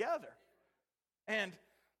working on together. And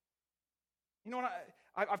you know what?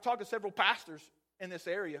 I've talked to several pastors in this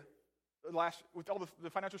area with all the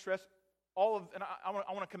financial stress. And I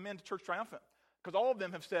want to commend Church Triumphant because all of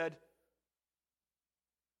them have said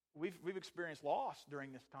we've experienced loss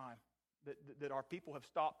during this time that our people have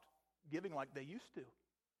stopped giving like they used to.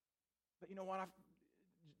 But you know what?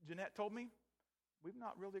 Jeanette told me we've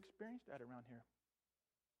not really experienced that around here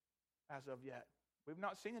as of yet. We've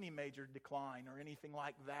not seen any major decline or anything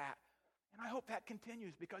like that. And I hope that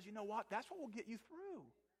continues because you know what? That's what will get you through.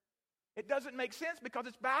 It doesn't make sense because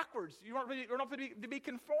it's backwards. You're not to be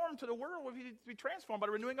conformed to the world. We're to be transformed by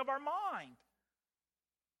the renewing of our mind.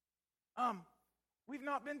 We've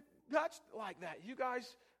not been touched like that. You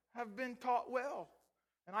guys have been taught well.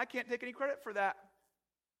 And I can't take any credit for that.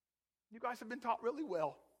 You guys have been taught really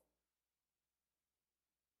well.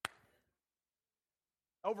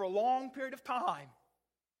 Over a long period of time.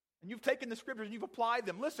 And you've taken the scriptures and you've applied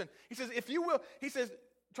them. Listen, he says, if you will, he says,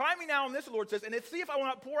 try me now in this, the Lord says, and see if I will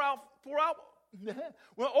not pour out,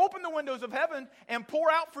 will open the windows of heaven and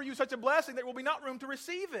pour out for you such a blessing that there will be not room to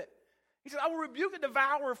receive it. He said, I will rebuke the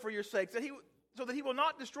devourer for your sakes, so that he will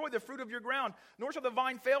not destroy the fruit of your ground, nor shall the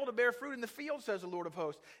vine fail to bear fruit in the field, says the Lord of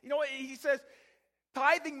hosts. You know what he says?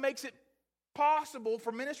 Tithing makes it possible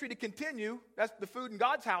for ministry to continue. That's the food in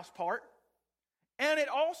God's house part. And it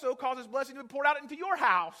also causes blessing to be poured out into your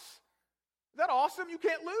house. Is that awesome? You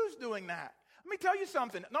can't lose doing that. Let me tell you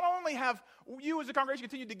something. Not only have you as a congregation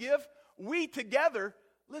continued to give, we together,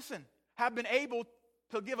 listen, have been able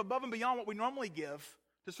to give above and beyond what we normally give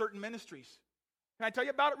to certain ministries. Can I tell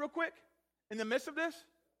you about it real quick? In the midst of this,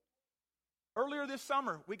 earlier this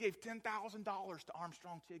summer, we gave $10,000 to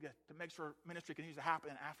Armstrong Chiga to make sure ministry continues to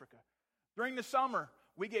happen in Africa. During the summer,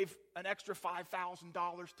 we gave an extra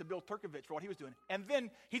 $5,000 to Bill Turkovich for what he was doing. And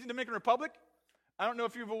then he's in the Dominican Republic. I don't know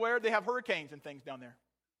if you're aware, they have hurricanes and things down there.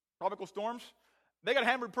 Tropical storms. They got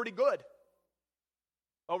hammered pretty good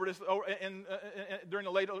during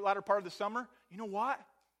the latter part of the summer. You know what?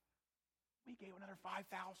 We gave another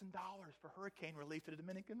 $5,000 for hurricane relief to the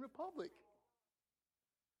Dominican Republic.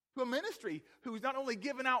 To a ministry who's not only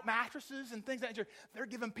giving out mattresses and things like that, they're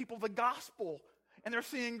giving people the gospel. And they're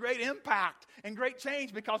seeing great impact and great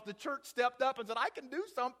change because the church stepped up and said, I can do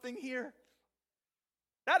something here.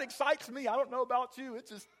 That excites me. I don't know about you.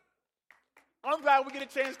 I'm glad we get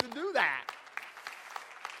a chance to do that.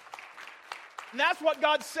 And that's what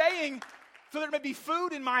God's saying, so there may be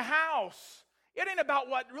food in my house. It ain't about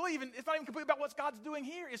it's not even completely about what God's doing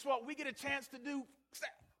here. It's what we get a chance to do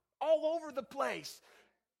all over the place.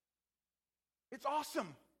 It's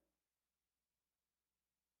awesome.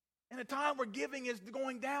 In a time where giving is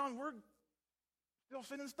going down, we're still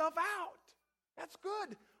sending stuff out. That's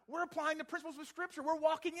good. We're applying the principles of Scripture. We're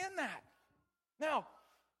walking in that. Now,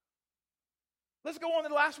 let's go on to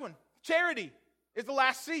the last one. Charity is the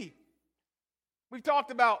last C. We've talked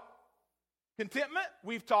about contentment.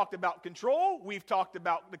 We've talked about control. We've talked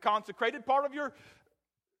about the consecrated part of your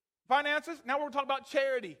finances. Now we're talking about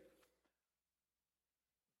charity.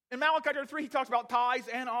 In Malachi chapter 3, he talks about tithes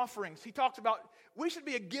and offerings. He talks about we should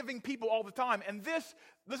be a giving people all the time. And this,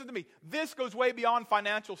 listen to me, this goes way beyond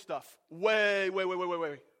financial stuff. Way.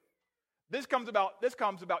 This comes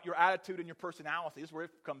about your attitude and your personality. This is where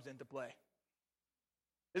it comes into play.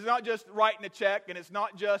 It's not just writing a check, and it's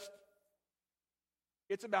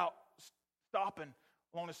about stopping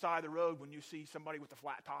along the side of the road when you see somebody with a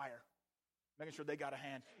flat tire, making sure they got a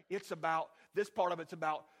hand. This part of it's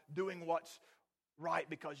about doing what's right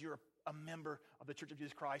because you're a member of the Church of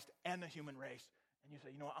Jesus Christ and the human race. And you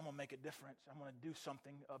say, you know what, I'm going to make a difference. I'm going to do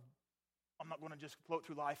something. I'm not going to just float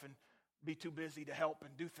through life and be too busy to help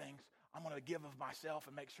and do things. I'm going to give of myself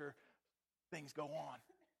and make sure things go on.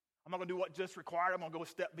 I'm not going to do what's just required. I'm going to go a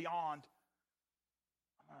step beyond.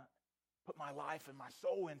 I'm going to put my life and my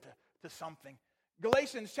soul into something.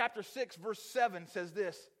 Galatians chapter 6, verse 7 says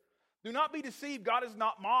this. Do not be deceived. God is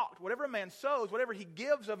not mocked. Whatever a man sows, whatever he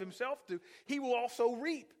gives of himself to, he will also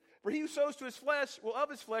reap. For he who sows to his flesh will of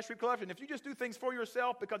his flesh reap corruption. If you just do things for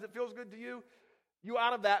yourself because it feels good to you, you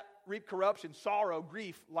out of that reap corruption, sorrow,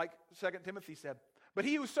 grief, like 2 Timothy said. But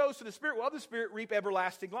he who sows to the Spirit will of the Spirit reap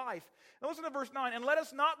everlasting life. Now listen to verse 9. And let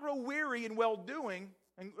us not grow weary in well-doing,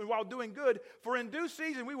 and while doing good, for in due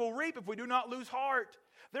season we will reap if we do not lose heart.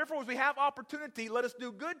 Therefore, as we have opportunity, let us do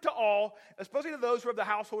good to all, especially to those who are of the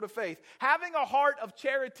household of faith. Having a heart of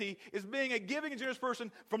charity is being a giving and generous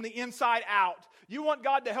person from the inside out. You want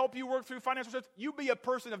God to help you work through financial stress? You be a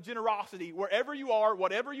person of generosity wherever you are,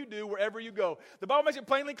 whatever you do, wherever you go. The Bible makes it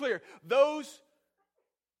plainly clear. Those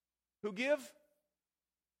who give,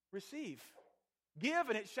 receive. Give,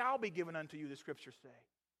 and it shall be given unto you, the Scriptures say.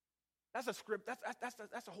 That's a script.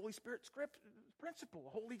 That's a Holy Spirit script principle, a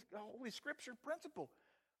Holy Scripture principle.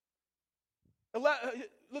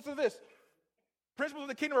 Listen to this. Principles of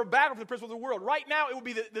the kingdom are battle for the principles of the world. Right now, it would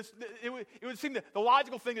be it would seem the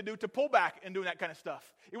logical thing to do to pull back and doing that kind of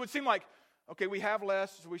stuff. It would seem like, okay, we have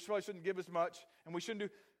less, so we probably shouldn't give as much, and we shouldn't do.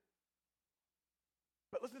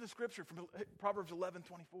 But listen to the scripture from Proverbs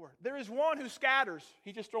 11:24. There is one who scatters.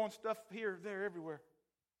 He's just throwing stuff here, there, everywhere.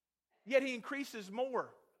 Yet he increases more.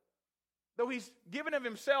 Though he's given of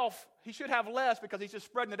himself, he should have less because he's just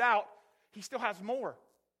spreading it out. He still has more.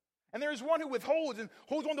 And there is one who withholds and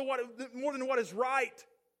holds on to more than what is right.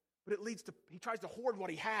 But it leads to, he tries to hoard what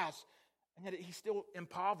he has. And yet he's still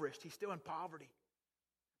impoverished. He's still in poverty.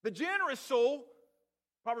 The generous soul,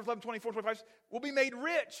 Proverbs 11:24-25, will be made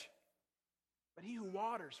rich. But he who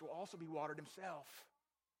waters will also be watered himself.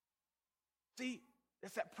 See,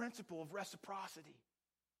 it's that principle of reciprocity.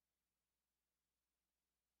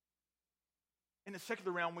 In the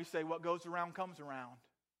secular realm, we say what goes around comes around.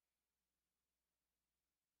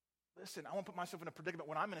 Listen, I want to put myself in a predicament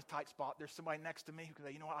when I'm in a tight spot. There's somebody next to me who can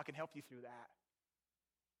say, you know what, I can help you through that.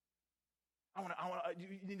 You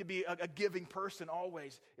need to be a giving person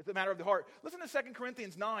always. It's a matter of the heart. Listen to 2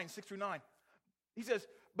 Corinthians 9, 6-9. He says,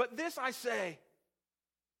 but this I say,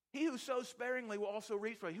 He who sows sparingly will also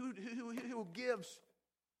reap sparingly. Who gives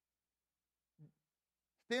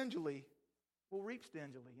stingily will reap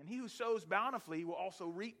stingily. And he who sows bountifully will also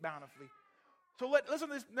reap bountifully. So listen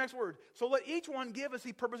to this next word. So let each one give as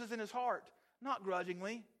he purposes in his heart, not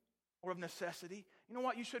grudgingly or of necessity. You know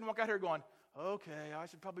what? You shouldn't walk out here going, okay, I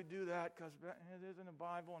should probably do that because it is in the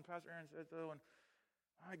Bible and Pastor Aaron says so, and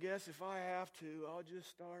I guess if I have to, I'll just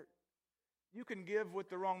start. You can give with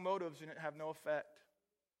the wrong motives and it have no effect.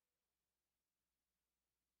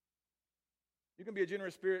 You can be a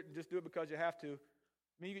generous spirit and just do it because you have to.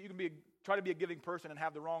 I mean, you can try to be a giving person and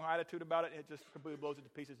have the wrong attitude about it, and it just completely blows it to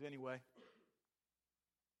pieces anyway.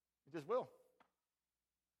 It just will.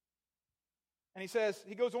 And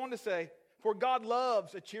he goes on to say, for God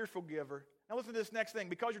loves a cheerful giver. Now listen to this next thing.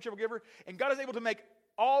 Because you're a cheerful giver, and God is able to make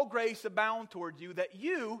all grace abound towards you, that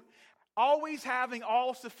you, always having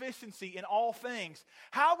all sufficiency in all things.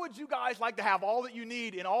 How would you guys like to have all that you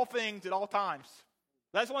need in all things at all times?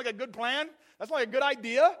 That sound like a good plan? That sound like a good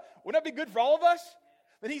idea? Wouldn't that be good for all of us?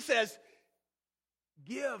 Then he says,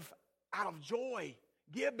 give out of joy.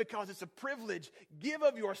 Give because it's a privilege. Give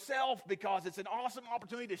of yourself because it's an awesome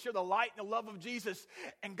opportunity to share the light and the love of Jesus.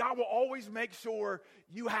 And God will always make sure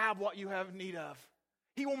you have what you have need of.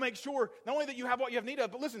 He will make sure not only that you have what you have need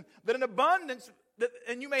of, but listen, that an abundance,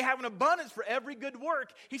 and you may have an abundance for every good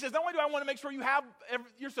work. He says, not only do I want to make sure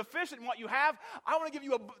you're sufficient in what you have, I want to give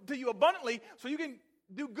to you abundantly so you can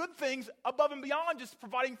do good things above and beyond just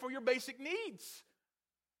providing for your basic needs.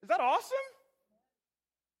 Is that awesome?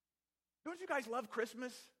 Don't you guys love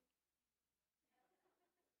Christmas?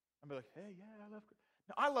 I'll be like, hey, yeah, I love Christmas.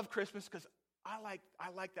 No, I love Christmas because I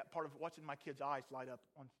like that part of watching my kids' eyes light up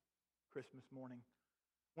on Christmas morning.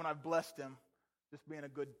 When I've blessed them, just being a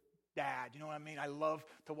good dad. You know what I mean? I love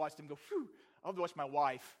to watch them go, phew. I love to watch my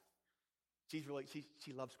wife. She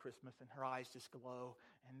loves Christmas, and her eyes just glow.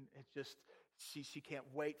 And it's just, she can't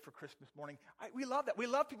wait for Christmas morning. We love that. We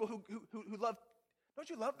love people who love, don't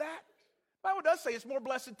you love that? The Bible does say it's more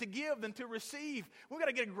blessed to give than to receive. We've got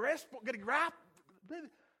to get a grasp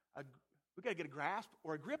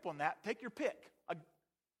or a grip on that. Take your pick. A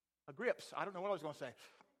grips. I don't know what I was going to say.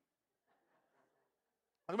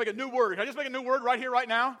 I'm going to make a new word. Can I just make a new word right here, right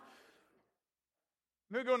now?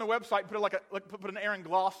 Maybe go on the website and put an Aaron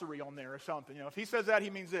glossary on there or something. You know, if he says that, he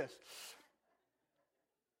means this.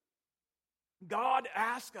 God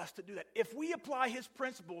asks us to do that. If we apply His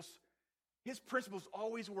principles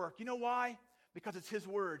always work. You know why? Because it's His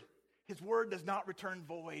word. His word does not return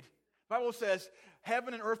void. The Bible says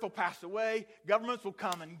heaven and earth will pass away, governments will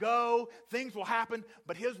come and go, things will happen,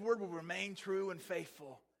 but His word will remain true and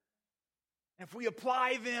faithful. And if we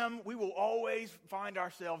apply them, we will always find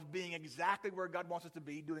ourselves being exactly where God wants us to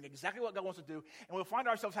be, doing exactly what God wants us to do, and we'll find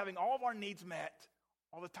ourselves having all of our needs met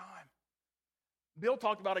all the time. Bill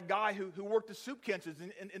talked about a guy who worked the soup kitchens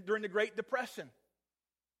during the Great Depression.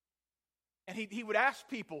 And he would ask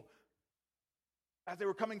people as they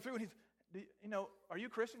were coming through, and are you a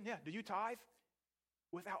Christian? Yeah. Do you tithe?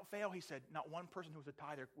 Without fail, he said, not one person who was a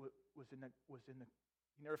tither was in the.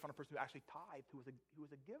 He never found a person who actually tithed, who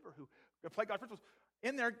was a giver, who applied God's principles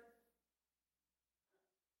in there,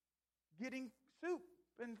 getting soup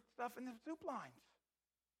and stuff in the soup lines.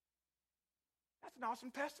 That's an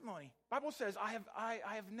awesome testimony. The Bible says, I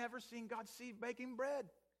have never seen God's seed baking bread.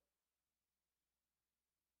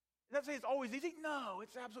 Does that say it's always easy? No,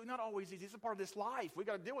 it's absolutely not always easy. It's a part of this life. We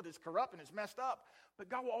got to deal with it. It's corrupt and it's messed up. But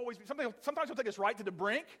God will always be. Sometimes He'll take us right to the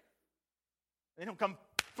brink, and He'll come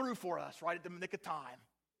through for us right at the nick of time.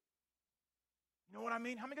 You know what I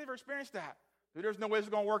mean? How many of you have ever experienced that? Dude, there's no way this is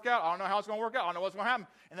going to work out. I don't know how it's going to work out. I don't know what's going to happen.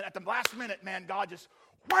 And then at the last minute, man, God just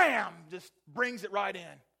wham, just brings it right in.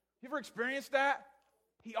 You ever experienced that?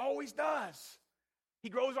 He always does. He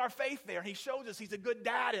grows our faith there, and He shows us He's a good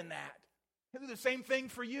dad in that. He'll do the same thing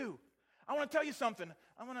for you. I want to tell you something.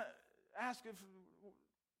 I want to ask if,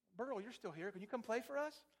 Burl, you're still here. Can you come play for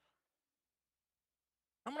us?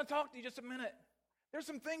 I'm going to talk to you just a minute. There's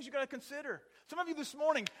some things you got to consider. Some of you this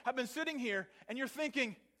morning have been sitting here and you're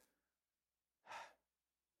thinking,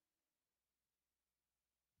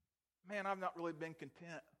 man, I've not really been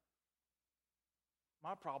content.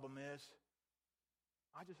 My problem is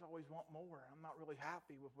I just always want more. I'm not really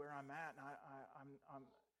happy with where I'm at. And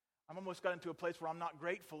I'm almost got into a place where I'm not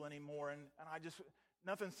grateful anymore, and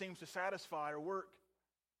nothing seems to satisfy or work.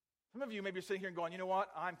 Some of you maybe are sitting here and going, you know what?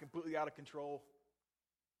 I'm completely out of control.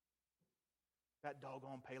 That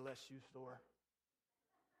doggone Payless shoe store.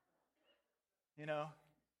 You know?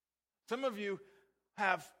 Some of you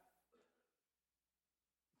have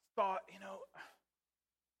thought,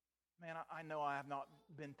 man, I know I have not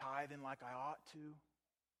been tithing like I ought to.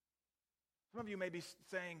 Some of you may be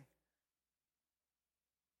saying,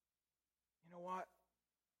 you know what?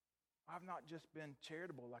 I've not just been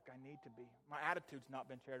charitable like I need to be. My attitude's not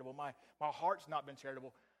been charitable. My heart's not been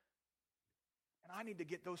charitable. And I need to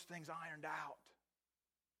get those things ironed out.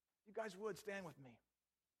 You guys would stand with me.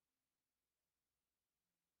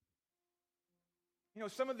 You know,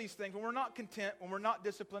 some of these things, when we're not content, when we're not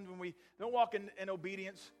disciplined, when we don't walk in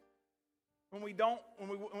obedience,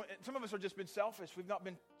 some of us have just been selfish. We've not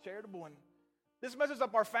been charitable, and this messes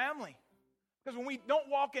up our family. Because when we don't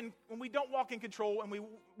walk in control and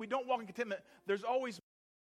we don't walk in contentment, there's always